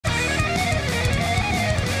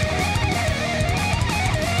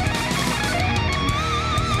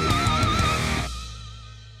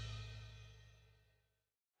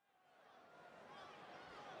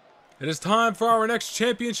It is time for our next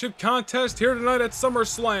championship contest here tonight at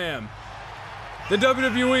SummerSlam. The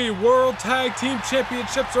WWE World Tag Team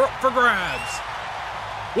Championships are up for grabs.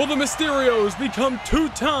 Will the Mysterios become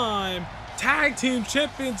two-time tag team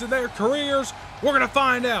champions in their careers? We're going to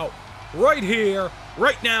find out right here,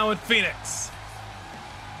 right now in Phoenix.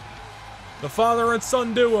 The father and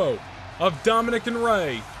son duo of Dominic and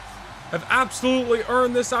Rey have absolutely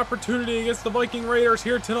earned this opportunity against the Viking Raiders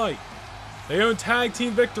here tonight. They own tag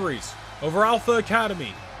team victories over Alpha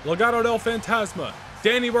Academy, Legado del Fantasma,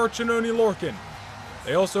 Danny Burch and Oney Lorcan.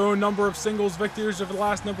 They also own a number of singles victories over the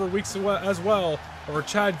last number of weeks as well over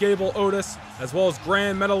Chad Gable, Otis, as well as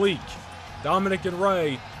Grand Metalik. Dominic and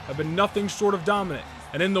Rey have been nothing short of dominant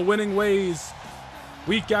and in the winning ways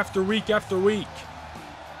week after week after week.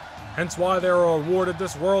 Hence why they are awarded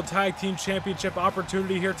this World Tag Team Championship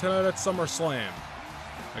opportunity here tonight at SummerSlam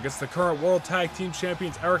against the current World Tag Team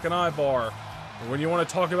Champions Eric and Ivar. And when you want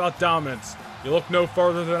to talk about dominance, you look no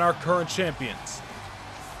further than our current champions.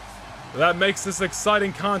 That makes this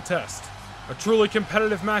exciting contest a truly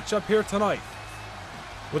competitive matchup here tonight,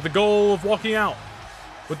 with the goal of walking out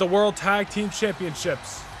with the World Tag Team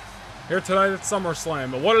Championships here tonight at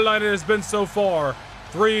SummerSlam. And what a night it has been so far.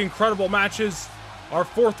 3 incredible matches, our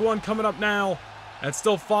 4th one coming up now, and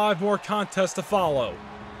still 5 more contests to follow.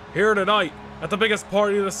 Here tonight at the biggest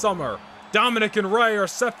party of the summer, Dominic and Rey are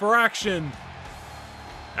set for action.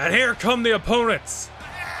 And here come the opponents.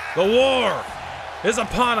 The war is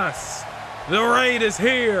upon us. The raid is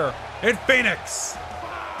here in Phoenix.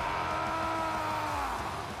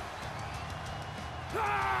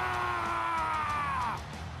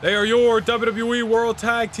 They are your WWE World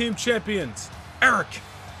Tag Team Champions, Eric,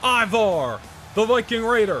 Ivar, the Viking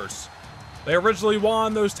Raiders. They originally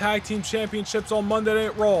won those Tag Team Championships on Monday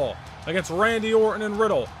Night Raw against Randy Orton and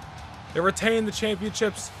Riddle. They retained the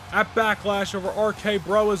championships at Backlash over RK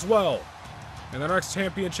Bro as well. In their next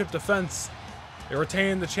championship defense, they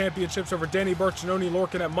retained the championships over Danny Burch and Oney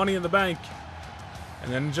Lorcan at Money in the Bank.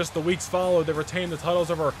 And then in just the weeks followed, they retained the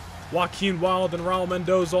titles over Joaquin Wilde and Raul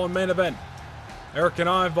Mendoza on Main Event. Eric and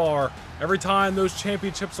Ivar, every time those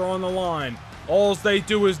championships are on the line, all they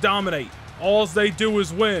do is dominate. All they do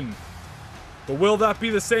is win. But will that be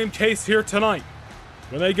the same case here tonight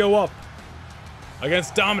when they go up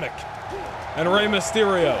against Dominic and Rey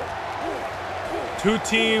Mysterio? 2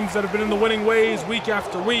 teams that have been in the winning ways week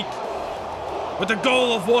after week, with the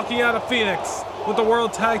goal of walking out of Phoenix with the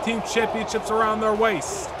World Tag Team Championships around their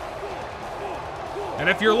waist. And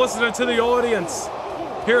if you're listening to the audience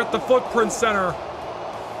here at the Footprint Center,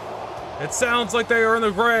 it sounds like they are in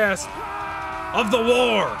the grasp of the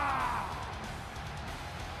war.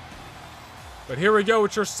 But here we go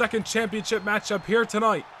with your second championship matchup here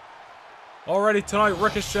tonight. Already tonight,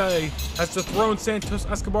 Ricochet has dethroned Santos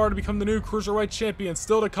Escobar to become the new Cruiserweight Champion.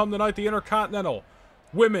 Still to come tonight, the Intercontinental,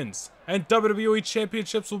 Women's, and WWE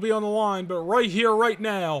Championships will be on the line. But right here, right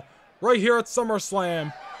now, right here at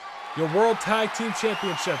SummerSlam, your World Tag Team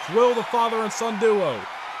Championships. Will the father and son duo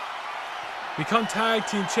become Tag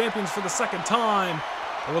Team Champions for the 2nd time?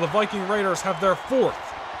 Or will the Viking Raiders have their 4th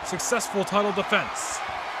successful title defense?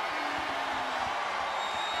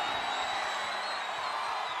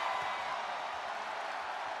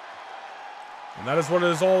 And that is what it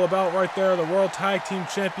is all about right there, the World Tag Team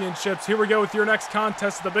Championships. Here we go with your next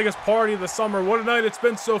contest, the biggest party of the summer. What a night it's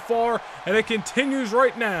been so far, and it continues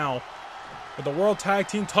right now with the World Tag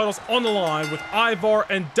Team titles on the line with Ivar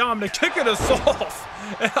and Dominic kicking us off.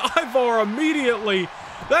 And Ivar immediately,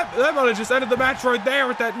 that might have just ended the match right there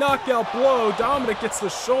with that knockout blow. Dominic gets the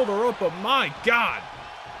shoulder up, but my God.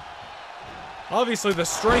 Obviously, the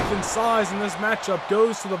strength and size in this matchup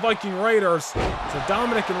goes to the Viking Raiders. So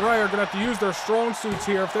Dominic and Rey are going to have to use their strong suits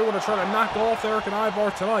here if they want to try to knock off Eric and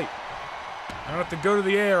Ivar tonight. They're going to have to go to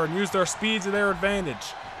the air and use their speed to their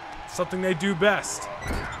advantage. Something they do best.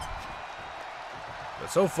 But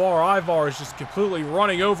so far, Ivar is just completely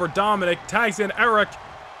running over Dominic. Tags in Eric.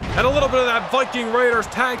 And a little bit of that Viking Raiders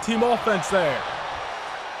tag team offense there.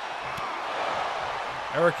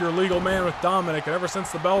 Eric, your legal man with Dominic. And ever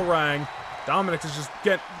since the bell rang, Dominic is just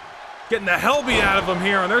getting the hell beat out of him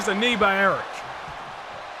here, and there's a knee by Eric.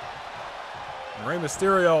 And Rey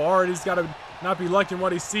Mysterio already's got to not be liking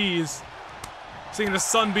what he sees. Seeing his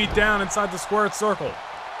son beat down inside the squared circle.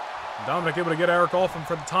 And Dominic able to get Eric off him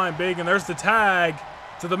for the time being, and there's the tag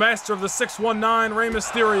to the master of the 619, Rey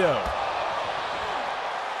Mysterio.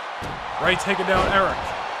 Rey taking down Eric.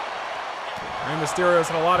 Rey Mysterio's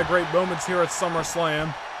had a lot of great moments here at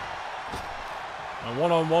SummerSlam. A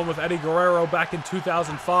one-on-one with Eddie Guerrero back in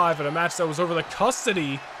 2005 in a match that was over the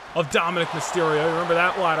custody of Dominic Mysterio. You remember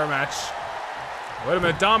that ladder match? Wait a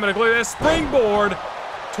minute, Dominic, look at this springboard.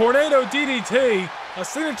 Tornado DDT, a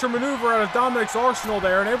signature maneuver out of Dominic's arsenal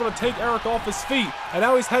there, and able to take Eric off his feet. And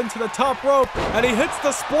now he's heading to the top rope, and he hits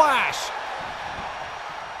the splash.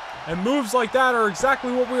 And moves like that are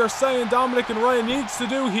exactly what we are saying Dominic and Rey needs to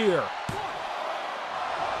do here.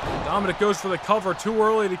 Dominic goes for the cover too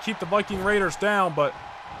early to keep the Viking Raiders down, but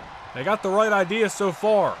they got the right idea so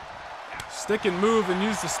far. Stick and move and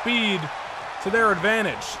use the speed to their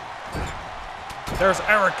advantage. There's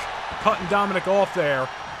Eric cutting Dominic off there.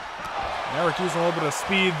 And Eric using a little bit of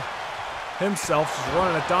speed himself, just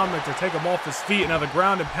running at Dominic to take him off his feet. And now the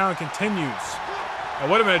ground and pound continues. Oh,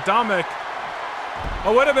 wait a minute, Dominic.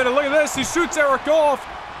 Oh, wait a minute, look at this. He shoots Eric off.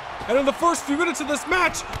 And in the first few minutes of this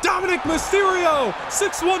match, Dominic Mysterio,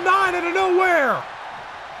 619 out of nowhere.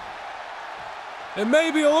 It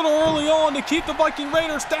may be a little early on to keep the Viking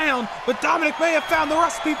Raiders down, but Dominic may have found the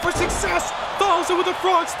recipe for success. Follows it with a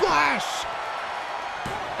frog splash.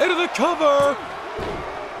 Into the cover.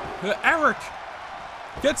 Eric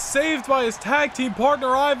gets saved by his tag team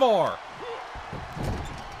partner, Ivar.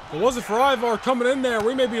 If it wasn't for Ivar coming in there,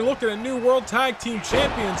 we may be looking at new World Tag Team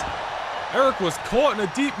Champions. Eric was caught in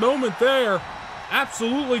a deep moment there.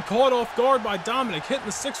 Absolutely caught off guard by Dominic, hitting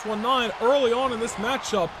the 619 early on in this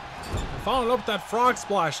matchup. Following up with that frog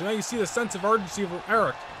splash, and now you see the sense of urgency from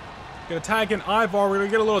Eric. Gonna tag in Ivar, we're gonna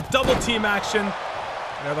get a little double team action.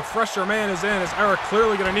 Now the fresher man is in, as Eric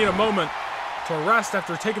clearly gonna need a moment to rest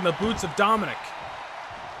after taking the boots of Dominic.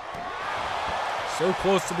 So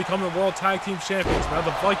close to becoming World Tag Team Champions. Now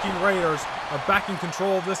the Viking Raiders are back in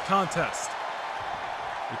control of this contest.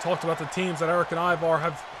 We talked about the teams that Eric and Ivar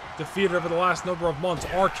have defeated over the last number of months.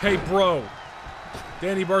 RK Bro,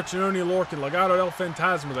 Danny Burch and Oni Lorcan, Legado del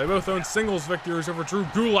Fantasma. They both own singles victories over Drew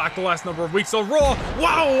Gulak the last number of weeks. So Raw,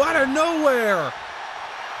 wow, out of nowhere.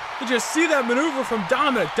 Did you see that maneuver from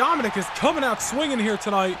Dominic? Dominic is coming out swinging here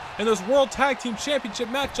tonight in this World Tag Team Championship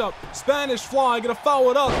matchup. Spanish Fly gonna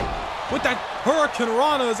follow it up with that Hurricane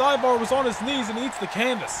Rana as Ivar was on his knees and eats the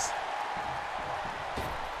canvas.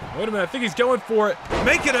 Wait a minute, I think he's going for it.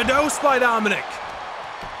 Make it a dose by Dominic.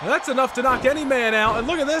 Now that's enough to knock any man out. And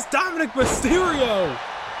look at this, Dominic Mysterio.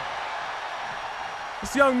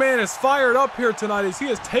 This young man is fired up here tonight as he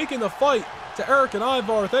has taken the fight to Eric and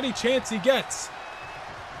Ivar with any chance he gets.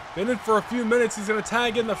 Been in for a few minutes, he's going to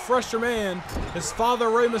tag in the fresher man, his father,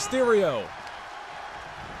 Rey Mysterio.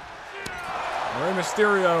 And Rey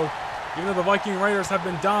Mysterio, even though the Viking Raiders have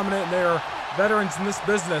been dominant and they are veterans in this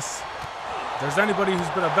business, if there's anybody who's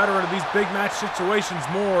been a veteran of these big match situations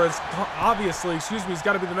more, is obviously, he's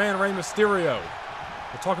got to be the man, Rey Mysterio.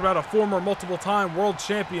 We're talking about a former multiple-time world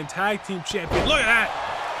champion, tag team champion. Look at that!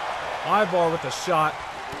 Ivar with the shot.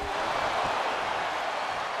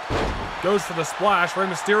 Goes for the splash. Rey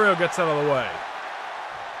Mysterio gets out of the way.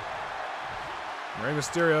 Rey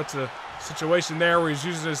Mysterio, it's a situation there where he's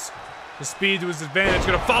using his speed to his advantage.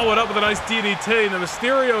 Going to follow it up with a nice DDT. And the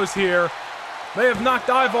Mysterio's here. May have knocked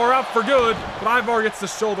Ivar out for good, but Ivar gets the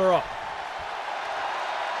shoulder up.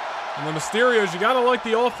 And the Mysterios, you got to like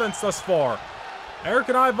the offense thus far. Eric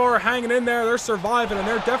and Ivar are hanging in there. They're surviving, and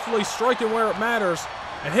they're definitely striking where it matters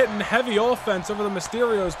and hitting heavy offense over the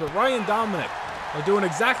Mysterios. But Rey and Dominic are doing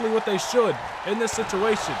exactly what they should in this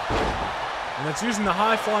situation. And that's using the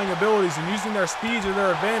high-flying abilities and using their speed to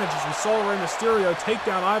their advantage, as we saw Rey Mysterio take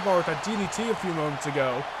down Ivar with that DDT a few moments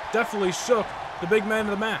ago. Definitely shook the big man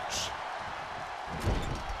of the match.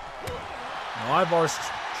 Now Ivar's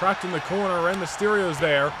trapped in the corner. Rey Mysterio's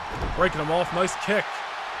there, breaking him off. Nice kick.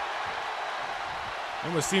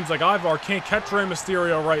 Almost seems like Ivar can't catch Rey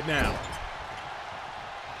Mysterio right now.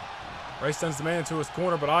 Rey sends the man into his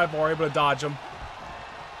corner, but Ivar able to dodge him.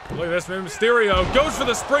 Look at this, man. Mysterio goes for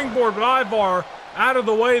the springboard, but Ivar out of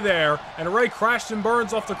the way there, and Rey crashed and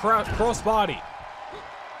burns off the crossbody.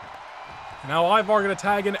 Now Ivar going to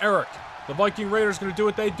tag in Eric. The Viking Raiders going to do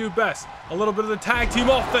what they do best. A little bit of the tag team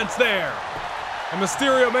offense there. And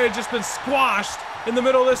Mysterio may have just been squashed in the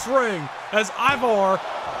middle of this ring as Ivar,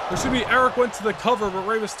 there should be Eric, went to the cover, but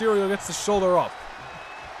Rey Mysterio gets the shoulder up.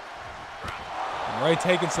 And Rey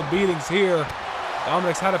taking some beatings here.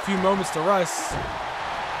 Dominic's had a few moments to rest.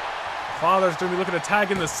 Father's going to be looking to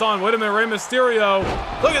tag in the son. Wait a minute, Rey Mysterio.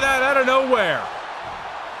 Look at that, out of nowhere.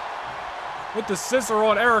 With the scissor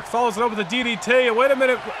on Eric, follows it up with a DDT. And wait a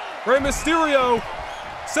minute, Rey Mysterio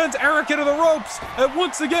sends Eric into the ropes. And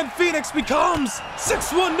once again, Phoenix becomes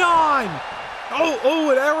 619. Oh,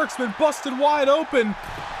 and Eric's been busted wide open.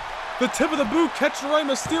 The tip of the boot catching Rey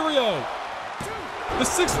Mysterio. The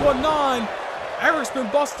 619. Eric's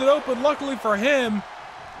been busted open, luckily for him.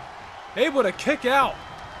 Able to kick out,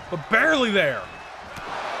 but barely there.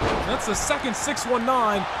 That's the second 619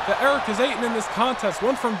 that Eric has eaten in this contest.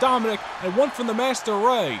 One from Dominic and one from the Master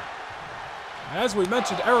Rey. As we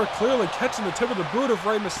mentioned, Eric clearly catching the tip of the boot of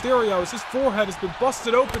Rey Mysterio as his forehead has been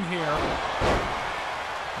busted open here.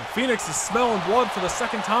 And Phoenix is smelling blood for the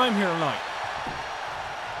second time here tonight.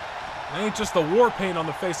 It ain't just the war paint on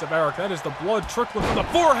the face of Eric, that is the blood trickling from the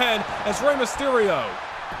forehead as Rey Mysterio.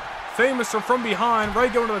 Famous from behind, Rey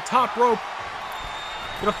going to the top rope.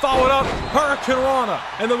 Gonna follow it up, Hurricane Rana.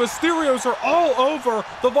 And the Mysterios are all over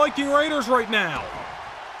the Viking Raiders right now.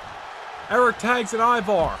 Eric tags in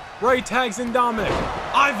Ivar. Rey tags in Dominic.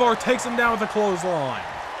 Ivar takes him down with a clothesline.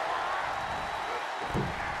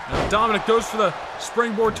 Now Dominic goes for the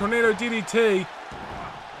springboard tornado DDT.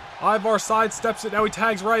 Ivar sidesteps it. Now he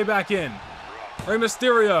tags Rey back in. Rey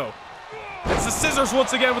Mysterio. It's the scissors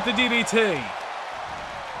once again with the DDT.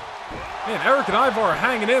 Man, Eric and Ivar are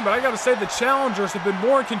hanging in, but I gotta say the challengers have been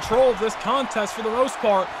more in control of this contest for the most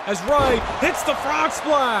part as Rey hits the frog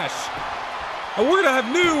splash. And we're gonna have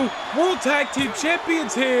new World Tag Team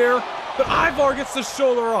Champions here, but Ivar gets the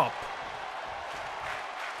shoulder up.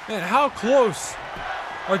 Man, how close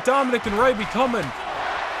are Dominic and Rey becoming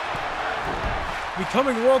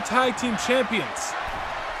World Tag Team Champions?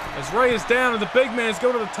 As Rey is down and the big man's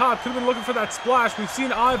going to the top, could have been looking for that splash. We've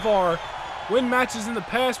seen Ivar win matches in the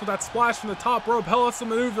past with that splash from the top rope. Hell, that's the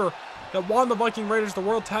maneuver that won the Viking Raiders the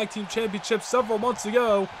World Tag Team Championship several months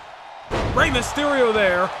ago. Rey Mysterio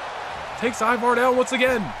there. Takes Ivar down once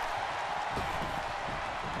again.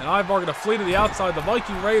 And Ivar going to flee to the outside. The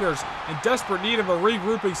Viking Raiders in desperate need of a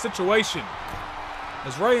regrouping situation.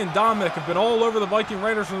 As Rey and Dominic have been all over the Viking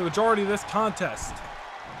Raiders for the majority of this contest.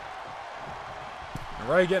 And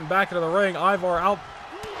Rey getting back into the ring. Ivar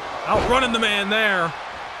outrunning the man there.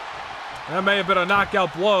 That may have been a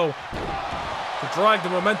knockout blow to drag the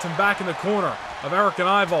momentum back in the corner of Eric and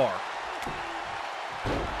Ivar.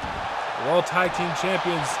 The World Tag Team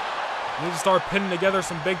Champions need to start pinning together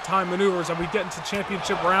some big-time maneuvers as we get into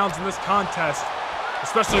championship rounds in this contest,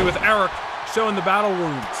 especially with Eric showing the battle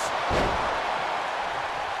wounds.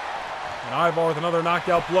 And Ivar with another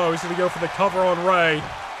knockout blow. He's going to go for the cover on Rey.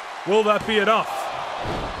 Will that be enough?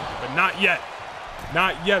 But not yet.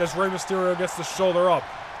 Not yet as Rey Mysterio gets the shoulder up.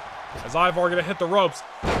 As Ivar going to hit the ropes.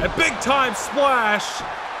 A big-time splash.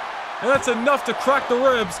 And that's enough to crack the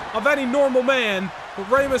ribs of any normal man. But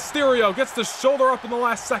Rey Mysterio gets the shoulder up in the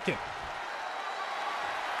last second.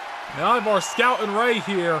 And Ivar scouting Rey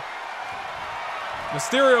here.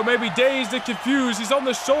 Mysterio may be dazed and confused. He's on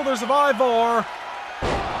the shoulders of Ivar.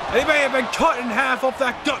 And he may have been cut in half off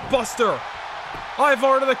that gut buster.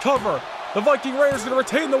 Ivar to the cover. The Viking Raiders going to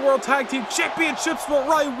retain the World Tag Team Championships, but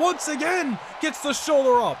Rey once again gets the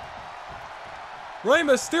shoulder up. Rey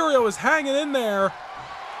Mysterio is hanging in there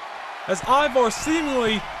as Ivar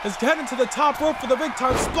seemingly is heading to the top rope for the big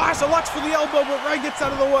time splash. Elects for the elbow, but Rey gets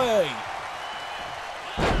out of the way.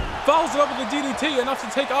 Follows it up with the DDT, enough to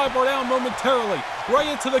take Ivar down momentarily.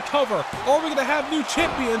 Rey into the cover. Are we going to have new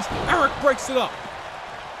champions? Eric breaks it up.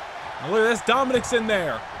 And look at this, Dominic's in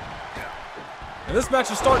there. And this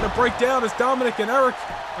match is starting to break down as Dominic and Eric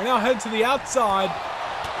are now heading to the outside.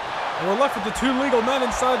 And we're left with the two legal men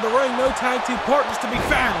inside the ring. No tag team partners to be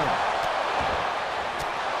found.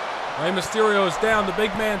 Rey Mysterio is down. The big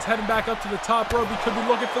man's heading back up to the top rope. He could be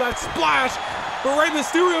looking for that splash. But Rey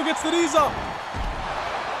Mysterio gets the knees up.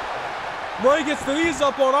 Rey gets the knees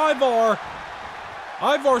up on Ivar.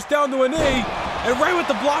 Ivar's down to a knee. And Rey with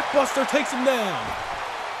the blockbuster takes him down.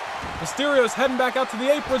 Mysterio's heading back out to the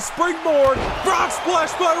apron. Springboard. Frog splash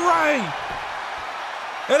by Rey.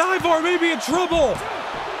 And Ivar may be in trouble.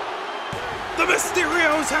 The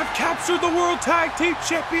Mysterios have captured the World Tag Team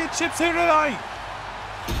Championships here tonight.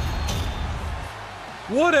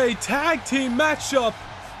 What a tag team matchup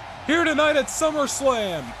here tonight at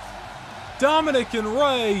SummerSlam. Dominic and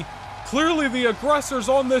Rey, clearly the aggressors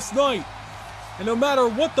on this night. And no matter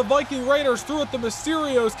what the Viking Raiders threw at the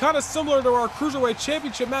Mysterios, kind of similar to our Cruiserweight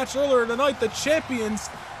Championship match earlier tonight, the champions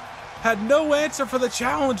had no answer for the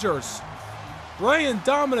challengers. Rey and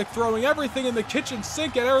Dominic throwing everything in the kitchen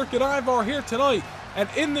sink at Eric and Ivar here tonight. And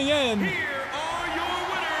in the end, here are your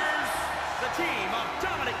winners, the team of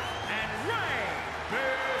Dominic and Rey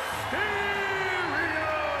Mysterio.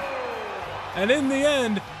 And in the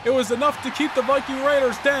end, it was enough to keep the Viking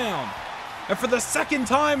Raiders down. And for the second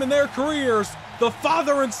time in their careers, the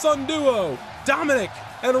father and son duo, Dominic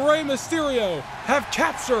and Rey Mysterio, have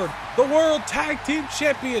captured the World Tag Team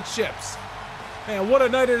Championships. Man, what a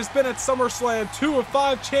night it has been at SummerSlam. 2 of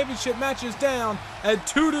 5 championship matches down and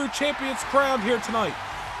 2 new champions crowned here tonight.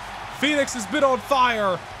 Phoenix has been on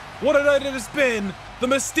fire. What a night it has been the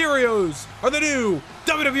Mysterios are the new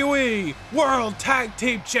WWE World Tag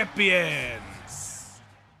Team Champions.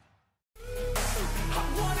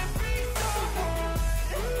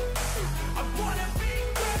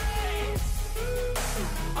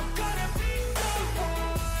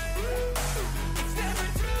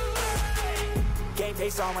 Game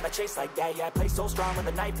face on when I chase like that. Yeah, I play so strong with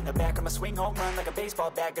a knife in the back. I'ma swing home run like a baseball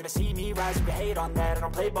bat. Gonna see me rise, you can hate on that. I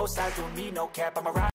don't play both sides, doing me no cap. I'm a